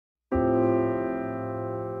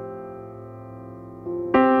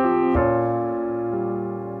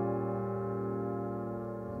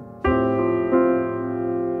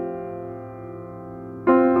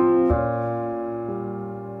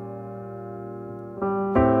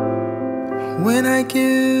When I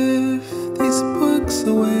give these books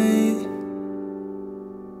away,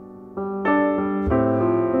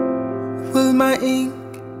 will my ink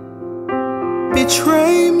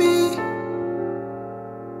betray me?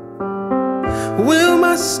 Will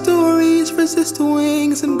my stories resist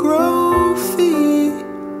wings and grow feet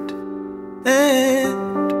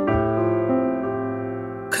and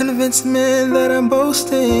convince men that I'm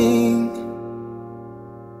boasting?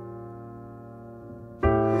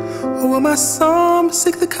 Or will my psalms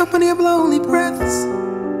seek the company of lonely breaths?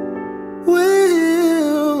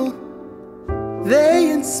 Will they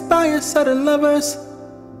inspire sudden lovers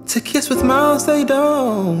to kiss with mouths they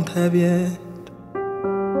don't have yet?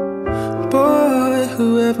 Boy,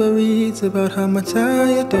 whoever reads about how much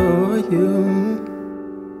I adore you,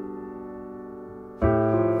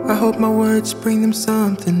 I hope my words bring them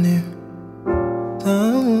something new,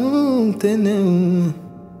 something new.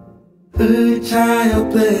 Good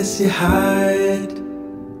child, bless your heart,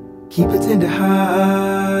 keep a tender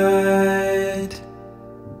heart,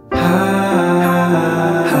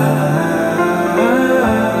 heart, heart.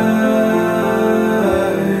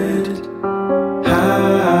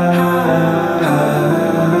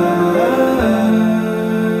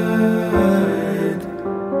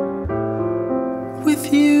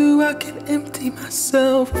 With you I can empty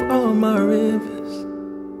myself of all my rivers,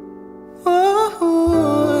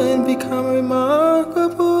 and become a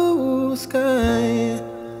remarkable sky.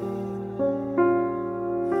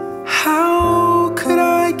 How could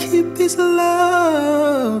I keep these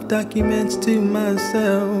love documents to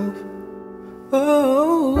myself?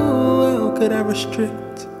 Oh, how could I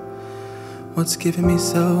restrict what's given me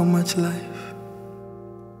so much life?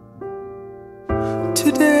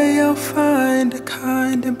 Today I'll find a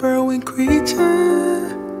kind and burrowing creature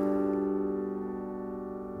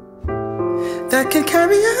that can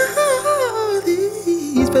carry all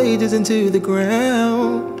these pages into the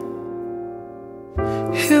ground.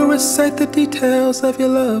 He'll recite the details of your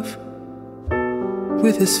love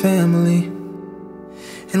with his family,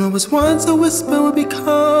 and what was once a whisper will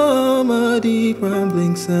become a deep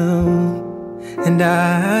rumbling sound. And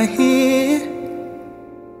I hear,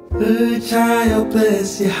 good child,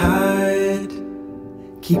 bless your heart,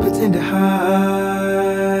 keep a tender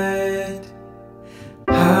heart,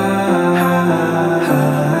 heart,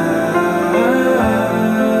 heart.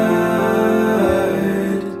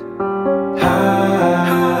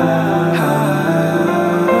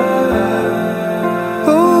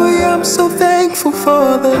 Oh, yeah, I'm so thankful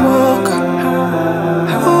for the walk.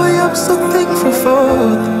 Oh, yeah, I'm so thankful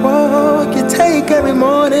for the walk you take every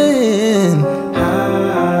morning,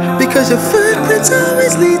 because your footprints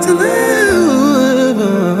always lead to love.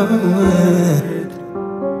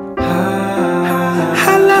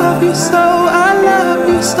 I love you so, I love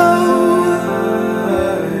you so,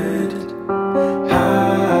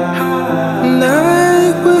 and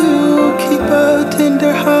I will keep a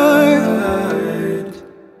tender heart.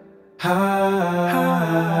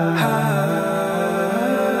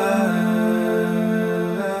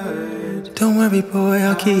 Don't worry, boy,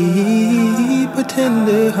 I'll keep a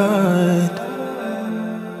tender heart.